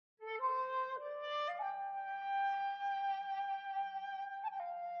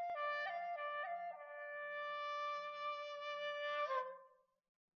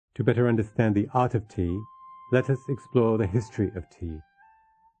To better understand the art of tea, let us explore the history of tea.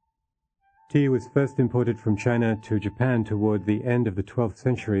 Tea was first imported from China to Japan toward the end of the 12th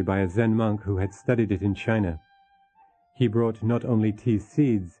century by a Zen monk who had studied it in China. He brought not only tea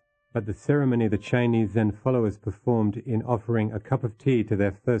seeds, but the ceremony the Chinese Zen followers performed in offering a cup of tea to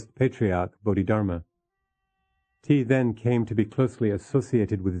their first patriarch, Bodhidharma. Tea then came to be closely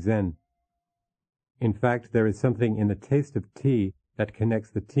associated with Zen. In fact, there is something in the taste of tea that connects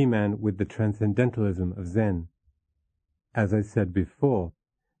the tea man with the transcendentalism of Zen. As I said before,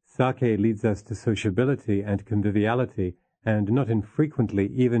 sake leads us to sociability and conviviality, and not infrequently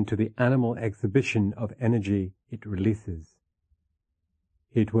even to the animal exhibition of energy it releases.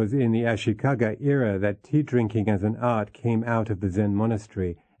 It was in the Ashikaga era that tea drinking as an art came out of the Zen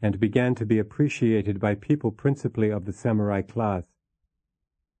monastery and began to be appreciated by people principally of the samurai class.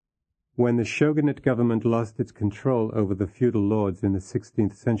 When the shogunate government lost its control over the feudal lords in the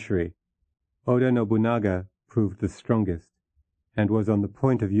 16th century, Oda Nobunaga proved the strongest, and was on the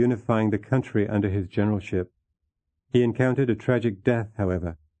point of unifying the country under his generalship. He encountered a tragic death,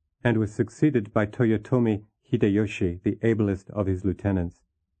 however, and was succeeded by Toyotomi Hideyoshi, the ablest of his lieutenants.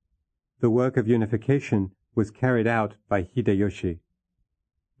 The work of unification was carried out by Hideyoshi.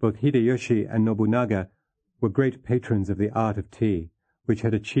 Both Hideyoshi and Nobunaga were great patrons of the art of tea, which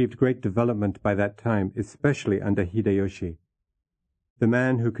had achieved great development by that time, especially under Hideyoshi. The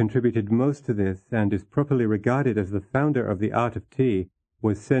man who contributed most to this and is properly regarded as the founder of the art of tea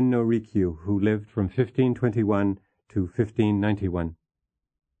was Senno Rikyu, who lived from 1521 to 1591.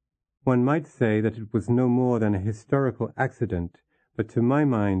 One might say that it was no more than a historical accident, but to my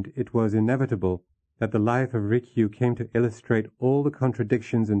mind it was inevitable that the life of Rikyu came to illustrate all the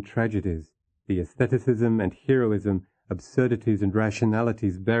contradictions and tragedies, the aestheticism and heroism, absurdities and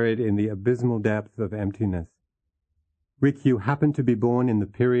rationalities buried in the abysmal depth of emptiness. Rikyu happened to be born in the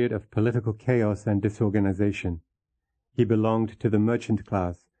period of political chaos and disorganization. He belonged to the merchant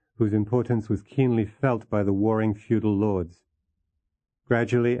class, whose importance was keenly felt by the warring feudal lords.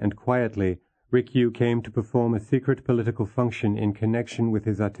 Gradually and quietly, Rikyu came to perform a secret political function in connection with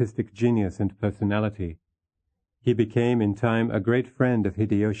his artistic genius and personality. He became in time a great friend of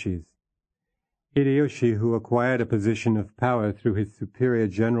Hideyoshi's. Hideyoshi, who acquired a position of power through his superior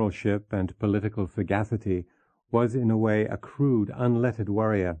generalship and political sagacity, was in a way a crude, unlettered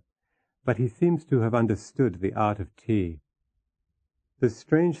warrior, but he seems to have understood the art of tea. The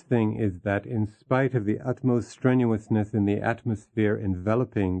strange thing is that in spite of the utmost strenuousness in the atmosphere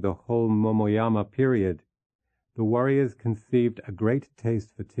enveloping the whole Momoyama period, the warriors conceived a great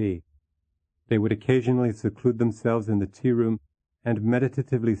taste for tea. They would occasionally seclude themselves in the tea-room and,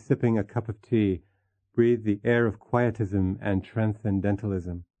 meditatively sipping a cup of tea, breathe the air of quietism and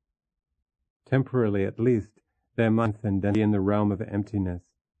transcendentalism. Temporarily, at least, their minds transcendent in the realm of emptiness.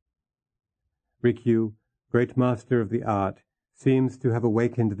 Rikyu, great master of the art, seems to have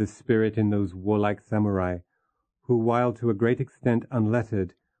awakened the spirit in those warlike samurai, who, while to a great extent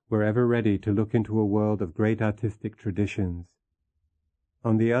unlettered, were ever ready to look into a world of great artistic traditions.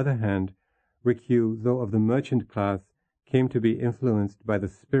 On the other hand, Rikyu, though of the merchant class, came to be influenced by the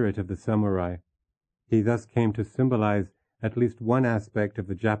spirit of the samurai. He thus came to symbolize at least one aspect of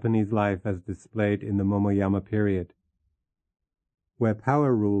the Japanese life as displayed in the Momoyama period. Where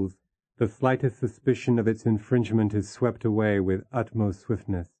power rules, the slightest suspicion of its infringement is swept away with utmost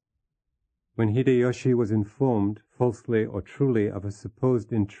swiftness. When Hideyoshi was informed, falsely or truly, of a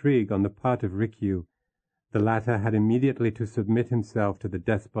supposed intrigue on the part of Rikyu, the latter had immediately to submit himself to the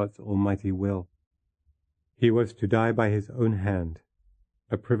despot's almighty will. He was to die by his own hand,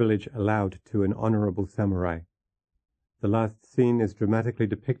 a privilege allowed to an honorable samurai. The last scene is dramatically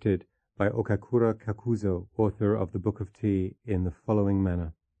depicted by Okakura Kakuzo, author of the Book of Tea, in the following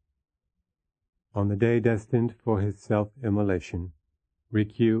manner. On the day destined for his self-immolation,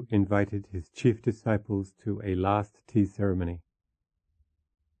 Rikyu invited his chief disciples to a last tea ceremony.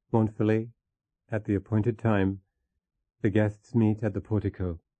 Mournfully, at the appointed time, the guests meet at the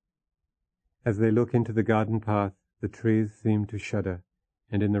portico. As they look into the garden path, the trees seem to shudder,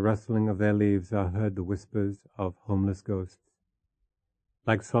 and in the rustling of their leaves are heard the whispers of homeless ghosts.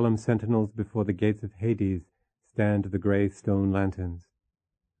 Like solemn sentinels before the gates of Hades stand the grey stone lanterns.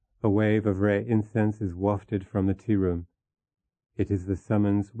 A wave of rare incense is wafted from the tea-room. It is the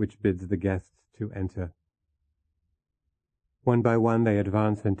summons which bids the guests to enter. One by one they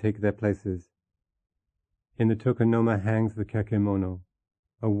advance and take their places. In the tokonoma hangs the kakemono,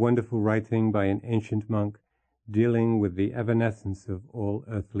 a wonderful writing by an ancient monk dealing with the evanescence of all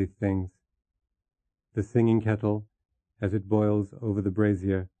earthly things. The singing kettle, as it boils over the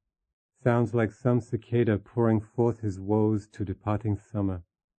brazier, sounds like some cicada pouring forth his woes to departing summer.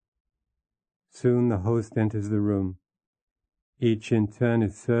 Soon the host enters the room. Each in turn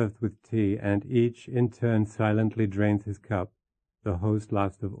is served with tea, and each in turn silently drains his cup, the host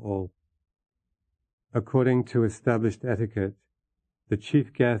last of all. According to established etiquette, the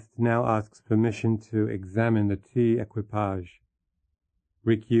chief guest now asks permission to examine the tea equipage.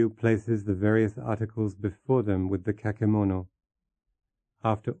 Rikyu places the various articles before them with the kakemono.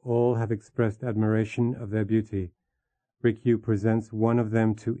 After all have expressed admiration of their beauty, Rikyu presents one of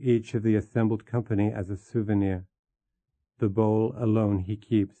them to each of the assembled company as a souvenir. The bowl alone he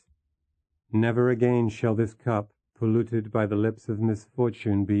keeps. Never again shall this cup, polluted by the lips of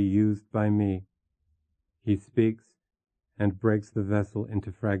misfortune, be used by me. He speaks and breaks the vessel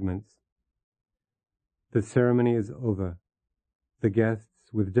into fragments. The ceremony is over. The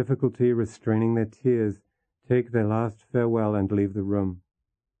guests, with difficulty restraining their tears, take their last farewell and leave the room.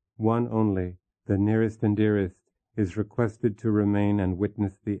 One only, the nearest and dearest, is requested to remain and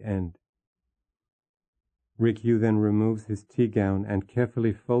witness the end. Rikyu then removes his tea gown and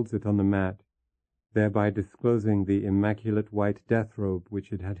carefully folds it on the mat, thereby disclosing the immaculate white death robe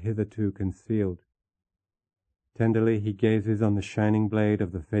which it had hitherto concealed. Tenderly he gazes on the shining blade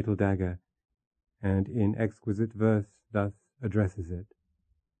of the fatal dagger, and in exquisite verse thus addresses it.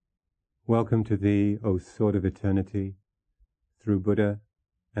 Welcome to thee, O sword of eternity. Through Buddha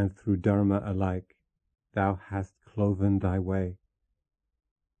and through Dharma alike, thou hast cloven thy way.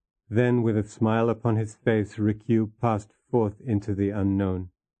 Then, with a smile upon his face, Rikyu passed forth into the unknown.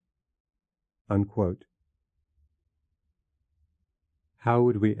 Unquote. How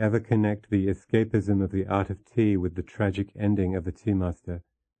would we ever connect the escapism of the art of tea with the tragic ending of the tea master?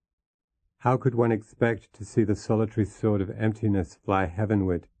 How could one expect to see the solitary sword of emptiness fly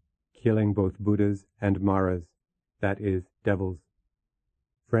heavenward, killing both Buddhas and Maras, that is, devils,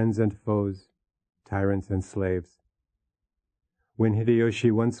 friends and foes, tyrants and slaves? When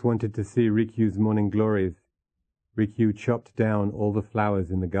Hideyoshi once wanted to see Rikyu's morning glories, Rikyu chopped down all the flowers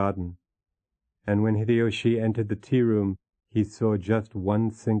in the garden, and when Hideyoshi entered the tea room, he saw just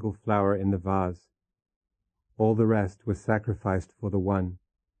one single flower in the vase. All the rest was sacrificed for the one,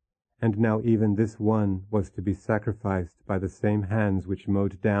 and now even this one was to be sacrificed by the same hands which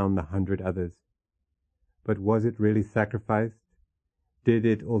mowed down the 100 others. But was it really sacrificed? Did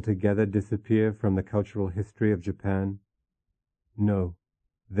it altogether disappear from the cultural history of Japan? No,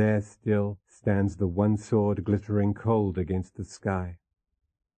 there still stands the one sword glittering cold against the sky.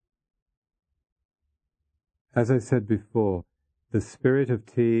 As I said before, the spirit of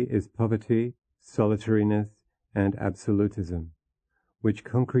tea is poverty, solitariness, and absolutism, which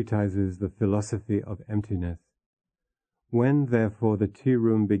concretizes the philosophy of emptiness. When, therefore, the tea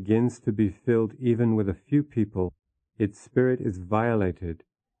room begins to be filled even with a few people, its spirit is violated,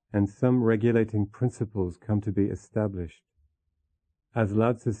 and some regulating principles come to be established. As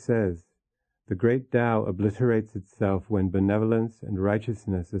Lao Tzu says, the great Tao obliterates itself when benevolence and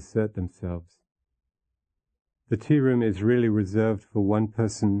righteousness assert themselves. The tea room is really reserved for one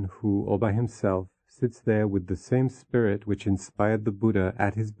person who, all by himself, sits there with the same spirit which inspired the Buddha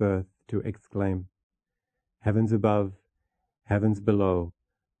at his birth to exclaim, "Heavens above, heavens below,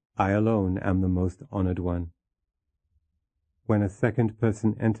 I alone am the most honored one." When a second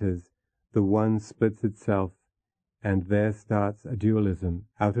person enters, the one splits itself, and there starts a dualism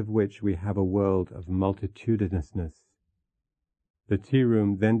out of which we have a world of multitudinousness. The tea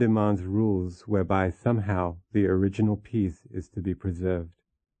room then demands rules whereby somehow the original peace is to be preserved.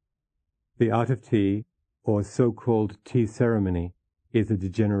 The art of tea, or so-called tea ceremony, is a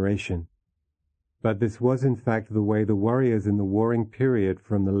degeneration. But this was in fact the way the warriors in the warring period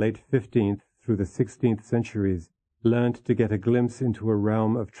from the late 15th through the 16th centuries learned to get a glimpse into a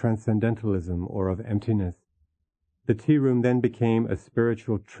realm of transcendentalism or of emptiness. The tea room then became a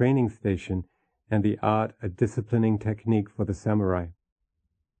spiritual training station, and the art a disciplining technique for the samurai.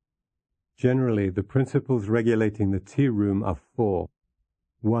 Generally, the principles regulating the tea room are four.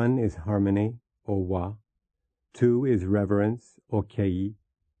 One is harmony, or wa. Two is reverence, or kei.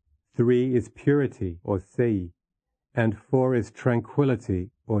 Three is purity, or sei. And four is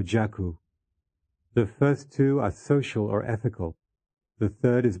tranquility, or jaku. The first two are social or ethical. The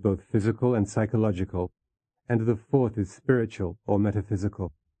third is both physical and psychological, and the fourth is spiritual or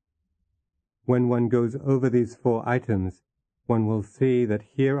metaphysical. When one goes over these four items, one will see that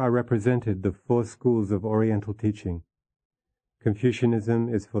here are represented the four schools of Oriental teaching. Confucianism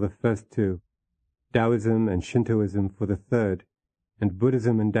is for the first two, Taoism and Shintoism for the third, and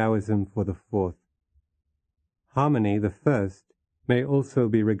Buddhism and Taoism for the fourth. Harmony, the first, may also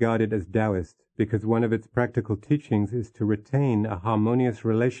be regarded as Taoist because one of its practical teachings is to retain a harmonious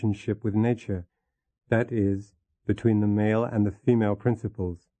relationship with nature, that is, between the male and the female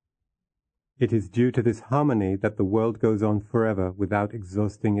principles. It is due to this harmony that the world goes on forever without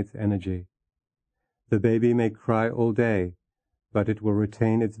exhausting its energy. The baby may cry all day, but it will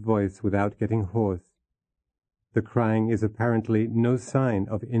retain its voice without getting hoarse. The crying is apparently no sign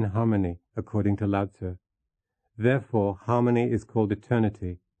of inharmony, according to Lao Tzu. Therefore, harmony is called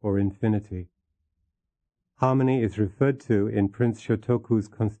eternity or infinity. Harmony is referred to in Prince Shotoku's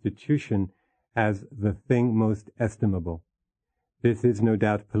constitution as the thing most estimable. This is no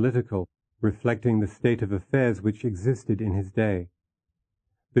doubt political, reflecting the state of affairs which existed in his day.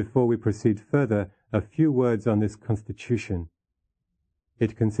 Before we proceed further, a few words on this constitution.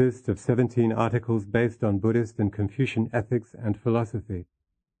 It consists of 17 articles based on Buddhist and Confucian ethics and philosophy.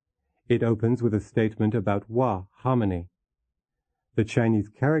 It opens with a statement about Wa, harmony. The Chinese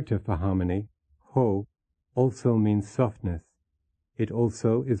character for harmony, Ho, also means softness. It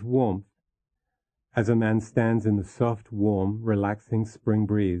also is warmth. As a man stands in the soft, warm, relaxing spring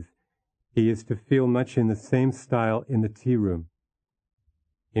breeze, he is to feel much in the same style in the tea room.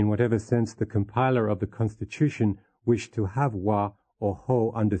 In whatever sense the compiler of the Constitution wished to have Wa or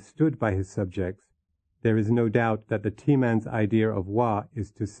Ho understood by his subjects, there is no doubt that the tea man's idea of Wa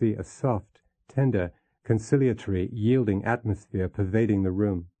is to see a soft, tender, conciliatory, yielding atmosphere pervading the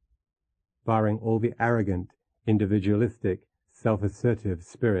room, barring all the arrogant, individualistic, self-assertive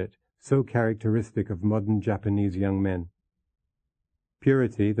spirit so characteristic of modern Japanese young men.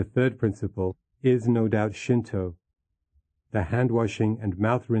 Purity, the third principle, is no doubt Shinto. The hand-washing and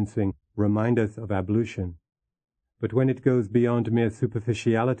mouth-rinsing remind us of ablution. But when it goes beyond mere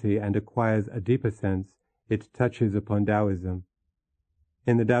superficiality and acquires a deeper sense, it touches upon Taoism.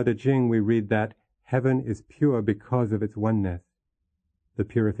 In the Tao Te Ching we read that heaven is pure because of its oneness. The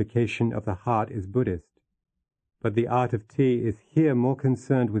purification of the heart is Buddhist. But the art of tea is here more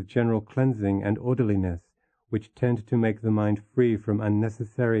concerned with general cleansing and orderliness, which tend to make the mind free from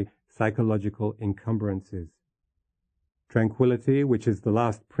unnecessary psychological encumbrances. Tranquility, which is the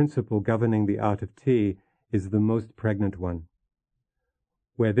last principle governing the art of tea, is the most pregnant one.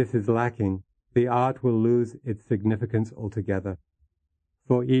 Where this is lacking, the art will lose its significance altogether.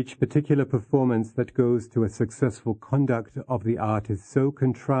 For each particular performance that goes to a successful conduct of the art is so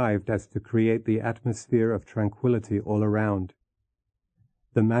contrived as to create the atmosphere of tranquility all around.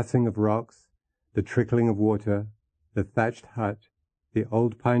 The massing of rocks, the trickling of water, the thatched hut, the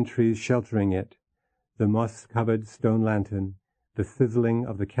old pine trees sheltering it, the moss-covered stone lantern, the sizzling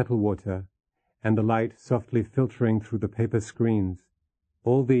of the kettle water, and the light softly filtering through the paper screens,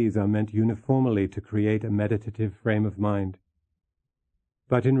 all these are meant uniformly to create a meditative frame of mind.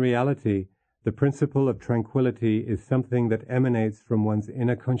 But in reality, the principle of tranquility is something that emanates from one's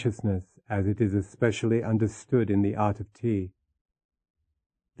inner consciousness as it is especially understood in the art of tea.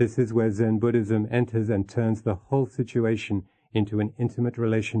 This is where Zen Buddhism enters and turns the whole situation into an intimate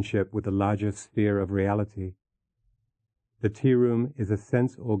relationship with the larger sphere of reality. The tea room is a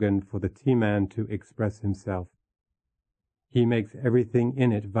sense organ for the tea man to express himself. He makes everything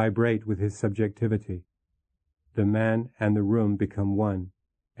in it vibrate with his subjectivity. The man and the room become one,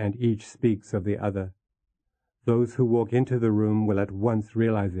 and each speaks of the other. Those who walk into the room will at once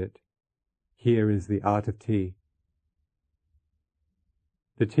realize it. Here is the art of tea.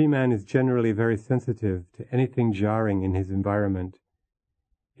 The tea man is generally very sensitive to anything jarring in his environment.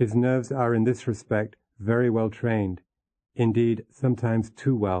 His nerves are in this respect very well trained, indeed sometimes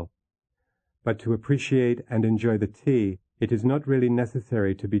too well. But to appreciate and enjoy the tea, it is not really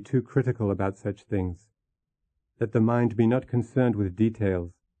necessary to be too critical about such things. Let the mind be not concerned with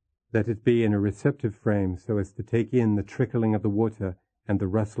details. Let it be in a receptive frame so as to take in the trickling of the water and the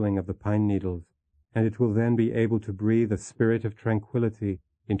rustling of the pine needles, and it will then be able to breathe a spirit of tranquility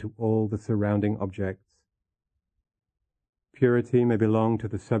into all the surrounding objects. Purity may belong to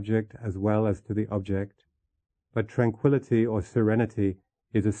the subject as well as to the object, but tranquility or serenity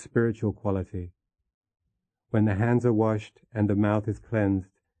is a spiritual quality. When the hands are washed and the mouth is cleansed,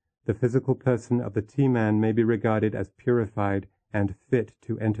 the physical person of the tea man may be regarded as purified and fit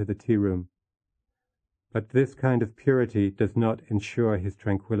to enter the tea room. But this kind of purity does not ensure his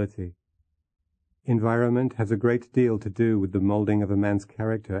tranquility. Environment has a great deal to do with the molding of a man's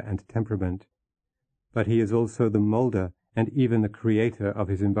character and temperament, but he is also the molder and even the creator of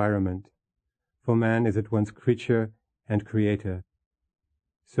his environment, for man is at once creature and creator.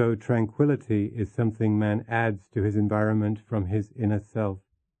 So tranquility is something man adds to his environment from his inner self.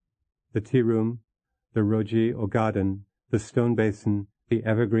 The tea room, the roji or garden, the stone basin, the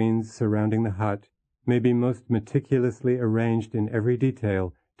evergreens surrounding the hut, may be most meticulously arranged in every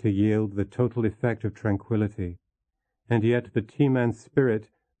detail to yield the total effect of tranquility, and yet the tea man's spirit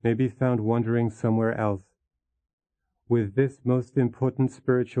may be found wandering somewhere else. With this most important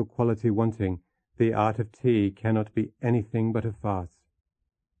spiritual quality wanting, the art of tea cannot be anything but a farce.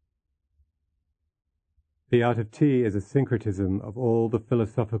 The art of tea is a syncretism of all the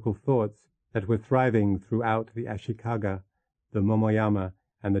philosophical thoughts that were thriving throughout the Ashikaga, the Momoyama,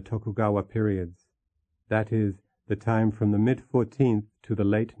 and the Tokugawa periods. That is, the time from the mid-14th to the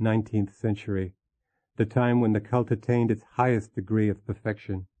late 19th century, the time when the cult attained its highest degree of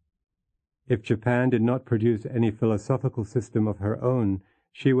perfection. If Japan did not produce any philosophical system of her own,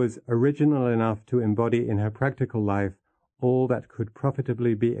 she was original enough to embody in her practical life all that could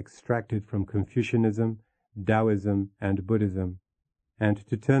profitably be extracted from Confucianism, Taoism, and Buddhism, and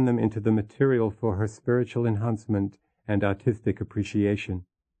to turn them into the material for her spiritual enhancement and artistic appreciation.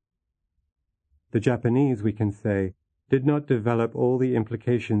 The Japanese, we can say, did not develop all the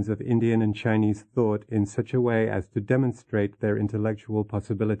implications of Indian and Chinese thought in such a way as to demonstrate their intellectual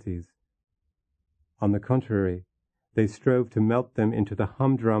possibilities. On the contrary, they strove to melt them into the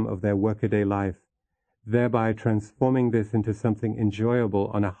humdrum of their workaday life, thereby transforming this into something enjoyable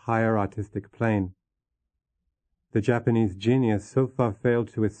on a higher artistic plane. The Japanese genius so far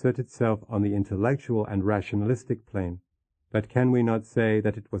failed to assert itself on the intellectual and rationalistic plane, but can we not say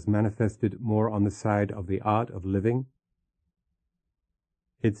that it was manifested more on the side of the art of living?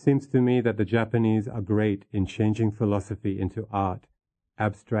 It seems to me that the Japanese are great in changing philosophy into art,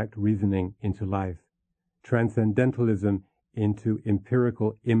 abstract reasoning into life, transcendentalism into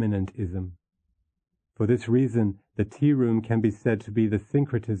empirical immanentism. For this reason, the tea room can be said to be the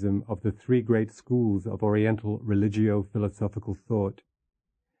syncretism of the three great schools of Oriental religio-philosophical thought.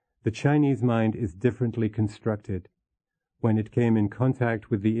 The Chinese mind is differently constructed. When it came in contact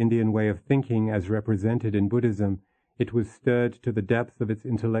with the Indian way of thinking as represented in Buddhism, it was stirred to the depth of its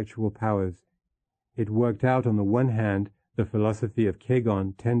intellectual powers. It worked out on the one hand the philosophy of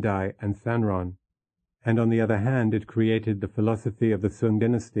Kegon, Tendai, and Sanron, and on the other hand it created the philosophy of the Sung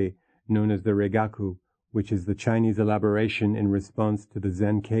dynasty, known as the Reigaku, which is the Chinese elaboration in response to the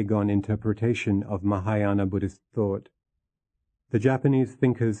Zen Kegon interpretation of Mahayana Buddhist thought. The Japanese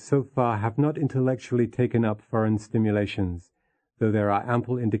thinkers so far have not intellectually taken up foreign stimulations, though there are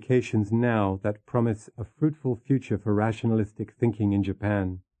ample indications now that promise a fruitful future for rationalistic thinking in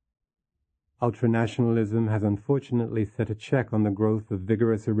Japan. Ultranationalism has unfortunately set a check on the growth of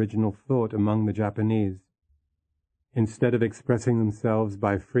vigorous original thought among the Japanese. Instead of expressing themselves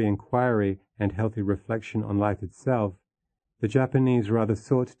by free inquiry and healthy reflection on life itself, the Japanese rather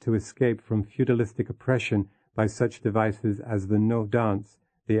sought to escape from feudalistic oppression by such devices as the no dance,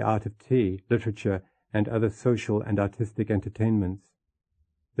 the art of tea, literature, and other social and artistic entertainments.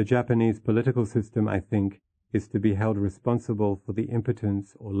 The Japanese political system, I think, is to be held responsible for the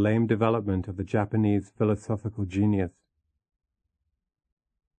impotence or lame development of the Japanese philosophical genius.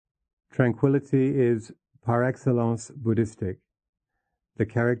 Tranquility is par excellence Buddhistic. The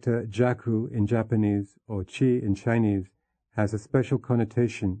character jaku in Japanese or chi in Chinese has a special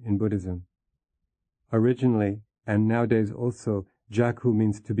connotation in Buddhism. Originally, and nowadays also, jaku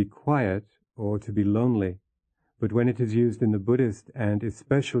means to be quiet or to be lonely, but when it is used in the Buddhist and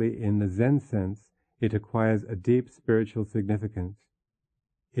especially in the Zen sense, it acquires a deep spiritual significance.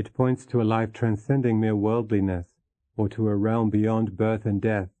 It points to a life transcending mere worldliness, or to a realm beyond birth and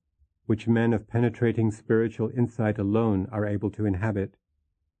death, which men of penetrating spiritual insight alone are able to inhabit.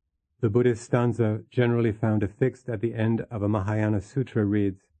 The Buddhist stanza generally found affixed at the end of a Mahayana sutra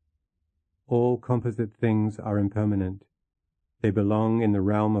reads, "All composite things are impermanent. They belong in the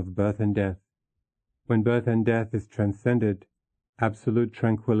realm of birth and death. When birth and death is transcended, absolute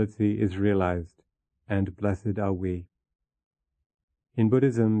tranquility is realized, and blessed are we." In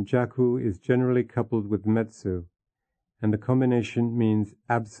Buddhism, jaku is generally coupled with metsu, and the combination means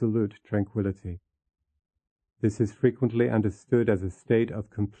absolute tranquility. This is frequently understood as a state of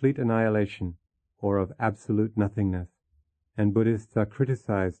complete annihilation or of absolute nothingness, and Buddhists are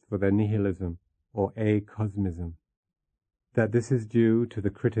criticized for their nihilism or acosmism. That this is due to the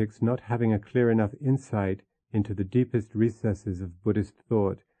critics not having a clear enough insight into the deepest recesses of Buddhist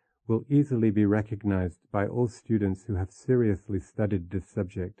thought will easily be recognized by all students who have seriously studied this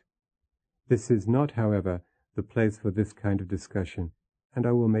subject. This is not, however, the place for this kind of discussion, and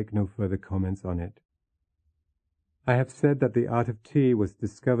I will make no further comments on it. I have said that the art of tea was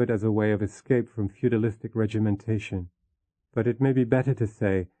discovered as a way of escape from feudalistic regimentation, but it may be better to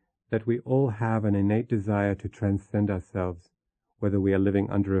say that we all have an innate desire to transcend ourselves, whether we are living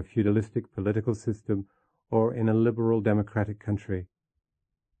under a feudalistic political system or in a liberal democratic country.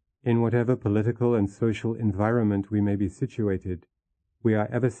 In whatever political and social environment we may be situated, we are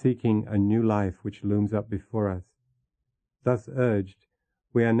ever seeking a new life which looms up before us. Thus urged,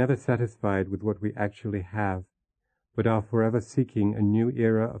 we are never satisfied with what we actually have, but are forever seeking a new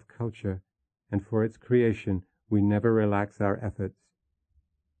era of culture, and for its creation we never relax our efforts.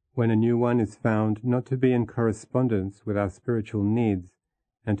 When a new one is found not to be in correspondence with our spiritual needs,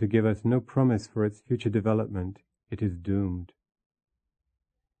 and to give us no promise for its future development, it is doomed.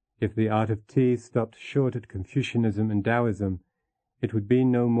 If the art of tea stopped short at Confucianism and Taoism, it would be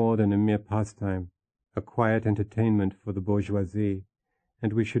no more than a mere pastime, a quiet entertainment for the bourgeoisie,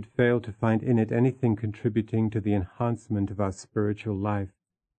 and we should fail to find in it anything contributing to the enhancement of our spiritual life.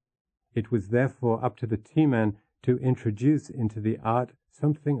 It was therefore up to the tea man to introduce into the art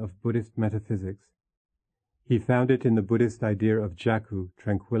something of Buddhist metaphysics. He found it in the Buddhist idea of jaku,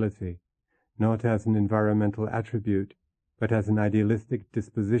 tranquility, not as an environmental attribute, but as an idealistic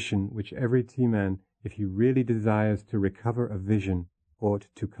disposition which every tea man, if he really desires to recover a vision, ought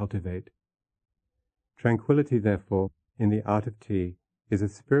to cultivate. Tranquility, therefore, in the art of tea, is a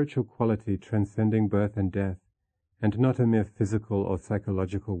spiritual quality transcending birth and death, and not a mere physical or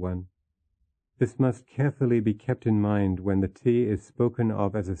psychological one. This must carefully be kept in mind when the tea is spoken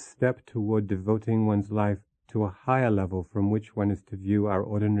of as a step toward devoting one's life to a higher level from which one is to view our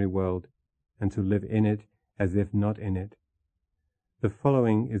ordinary world, and to live in it as if not in it. The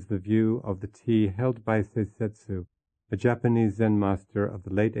following is the view of the tea held by Seisetsu, a Japanese Zen master of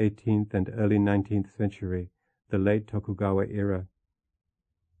the late 18th and early 19th century, the late Tokugawa era.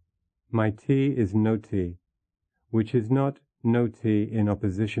 My tea is no tea, which is not no tea in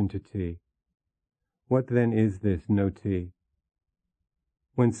opposition to tea. What then is this no tea?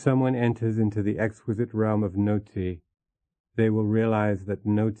 When someone enters into the exquisite realm of no tea, they will realize that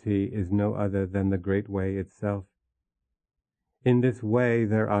no tea is no other than the Great Way itself. In this way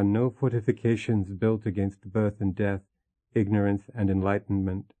there are no fortifications built against birth and death, ignorance and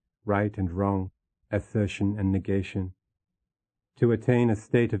enlightenment, right and wrong, assertion and negation. To attain a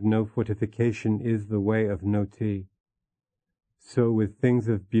state of no fortification is the way of no tea. So with things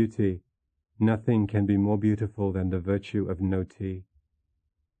of beauty, nothing can be more beautiful than the virtue of no tea.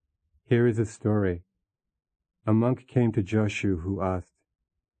 Here is a story. A monk came to Joshu who asked,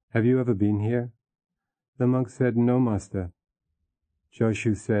 "Have you ever been here?" The monk said, "No, master."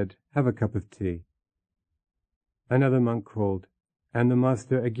 Joshu said, "Have a cup of tea." Another monk called, and the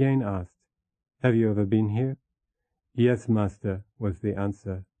master again asked, "Have you ever been here?" "Yes, master," was the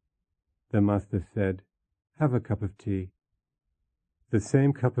answer. The master said, "Have a cup of tea." The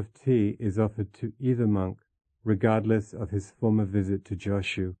same cup of tea is offered to either monk, regardless of his former visit to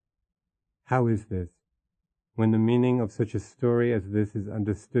Joshu. How is this? When the meaning of such a story as this is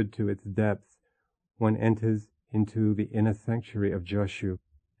understood to its depths, one enters into the inner sanctuary of Joshu,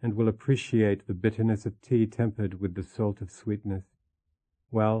 and will appreciate the bitterness of tea tempered with the salt of sweetness.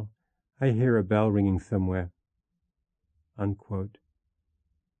 Well, I hear a bell ringing somewhere. Unquote.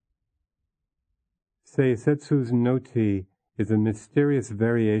 Seisetsu's no tea is a mysterious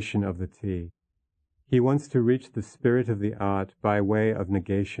variation of the tea. He wants to reach the spirit of the art by way of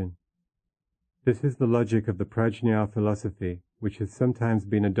negation. This is the logic of the Prajna philosophy, which has sometimes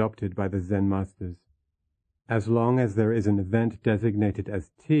been adopted by the Zen masters. As long as there is an event designated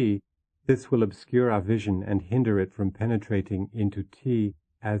as tea, this will obscure our vision and hinder it from penetrating into tea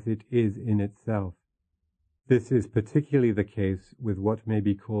as it is in itself. This is particularly the case with what may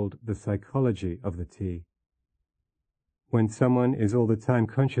be called the psychology of the tea. When someone is all the time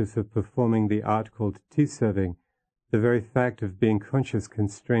conscious of performing the art called tea serving, the very fact of being conscious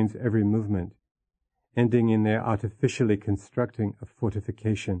constrains every movement, ending in their artificially constructing a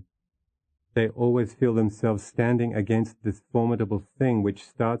fortification. They always feel themselves standing against this formidable thing which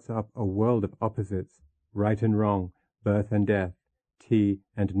starts up a world of opposites, right and wrong, birth and death, tea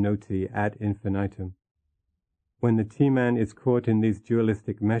and no tea ad infinitum. When the tea man is caught in these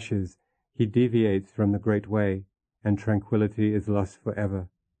dualistic meshes, he deviates from the Great Way, and tranquility is lost forever.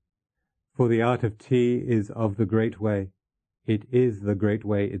 For the art of tea is of the Great Way. It is the Great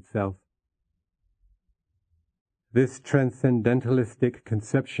Way itself. This transcendentalistic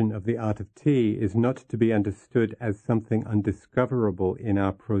conception of the art of tea is not to be understood as something undiscoverable in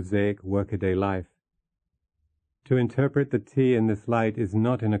our prosaic workaday life. To interpret the tea in this light is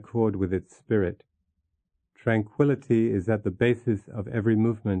not in accord with its spirit. Tranquility is at the basis of every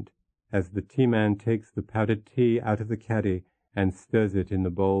movement, as the tea man takes the powdered tea out of the caddy and stirs it in the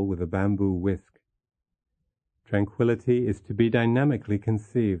bowl with a bamboo whisk. Tranquility is to be dynamically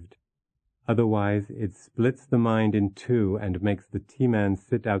conceived. Otherwise it splits the mind in two and makes the tea man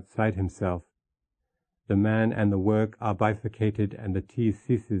sit outside himself. The man and the work are bifurcated, and the tea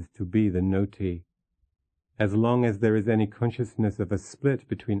ceases to be the no tea. As long as there is any consciousness of a split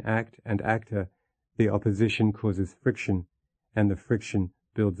between act and actor, the opposition causes friction, and the friction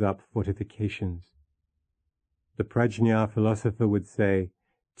builds up fortifications. The Prajna philosopher would say,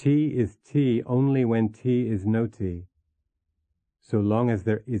 tea is tea only when tea is no tea. So long as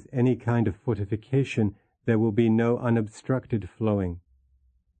there is any kind of fortification, there will be no unobstructed flowing.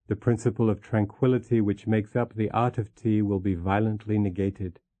 The principle of tranquility which makes up the art of tea will be violently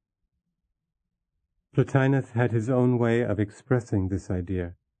negated. Plotinus had his own way of expressing this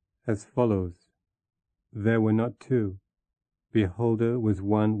idea, as follows. There were not two. Beholder was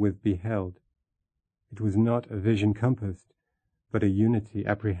one with beheld. It was not a vision compassed, but a unity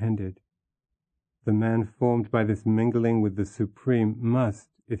apprehended. The man formed by this mingling with the Supreme must,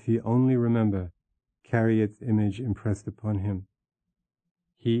 if he only remember, carry its image impressed upon him.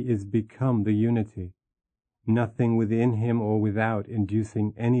 He is become the unity, nothing within him or without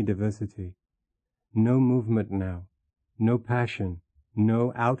inducing any diversity. No movement now, no passion,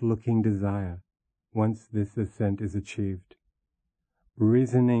 no outlooking desire, once this ascent is achieved.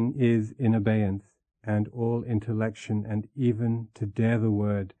 Reasoning is in abeyance, and all intellection, and even, to dare the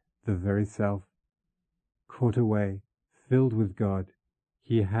word, the very self. Caught away, filled with God,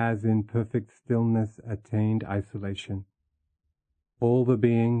 he has in perfect stillness attained isolation. All the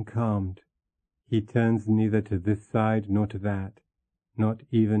being calmed, he turns neither to this side nor to that, not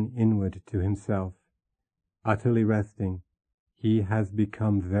even inward to himself. Utterly resting, he has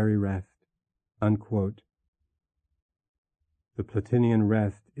become very rest. Unquote. The Platinian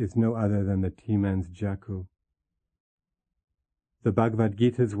rest is no other than the tea-man's jacu. The Bhagavad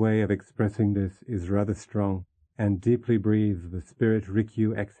Gita's way of expressing this is rather strong, and deeply breathes the spirit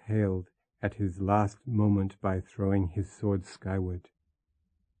Rikyu exhaled at his last moment by throwing his sword skyward.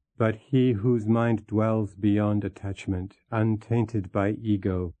 But he whose mind dwells beyond attachment, untainted by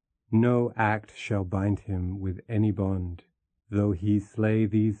ego, no act shall bind him with any bond. Though he slay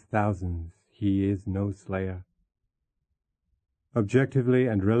these thousands, he is no slayer. Objectively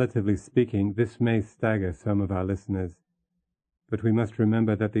and relatively speaking, this may stagger some of our listeners, but we must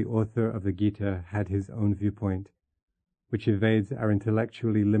remember that the author of the Gita had his own viewpoint, which evades our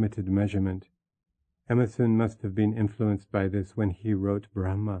intellectually limited measurement. Emerson must have been influenced by this when he wrote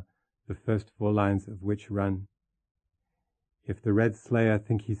Brahma, the first 4 lines of which run, "If the red slayer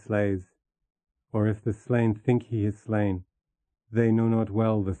think he slays, or if the slain think he is slain, they know not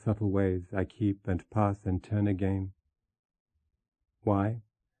well the subtle ways I keep and pass and turn again." Why?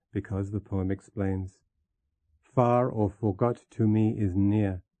 Because the poem explains, "Far or forgot to me is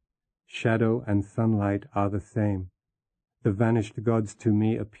near. Shadow and sunlight are the same. The vanished gods to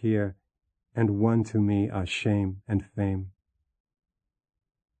me appear, and one to me are shame and fame."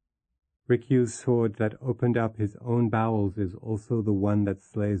 Rikyu's sword that opened up his own bowels is also the one that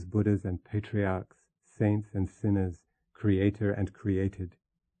slays Buddhas and patriarchs, saints and sinners, creator and created.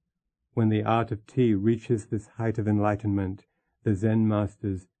 When the art of tea reaches this height of enlightenment, the Zen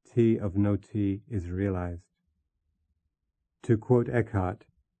master's tea of no tea is realized. To quote Eckhart,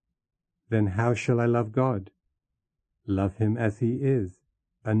 "Then how shall I love God? Love him as he is,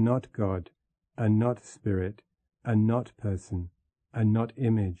 a not God, a not spirit, a not person, a not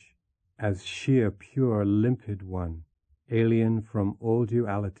image, as sheer, pure, limpid one, alien from all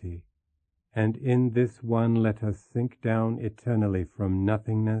duality. And in this one let us sink down eternally from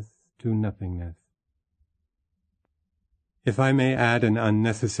nothingness to nothingness." If I may add an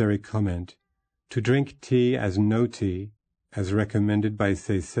unnecessary comment, to drink tea as no tea, as recommended by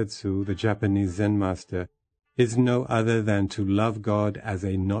Seisetsu, the Japanese Zen master, is no other than to love God as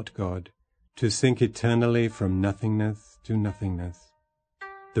a not God, to sink eternally from nothingness to nothingness.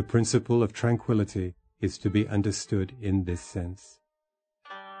 The principle of tranquility is to be understood in this sense.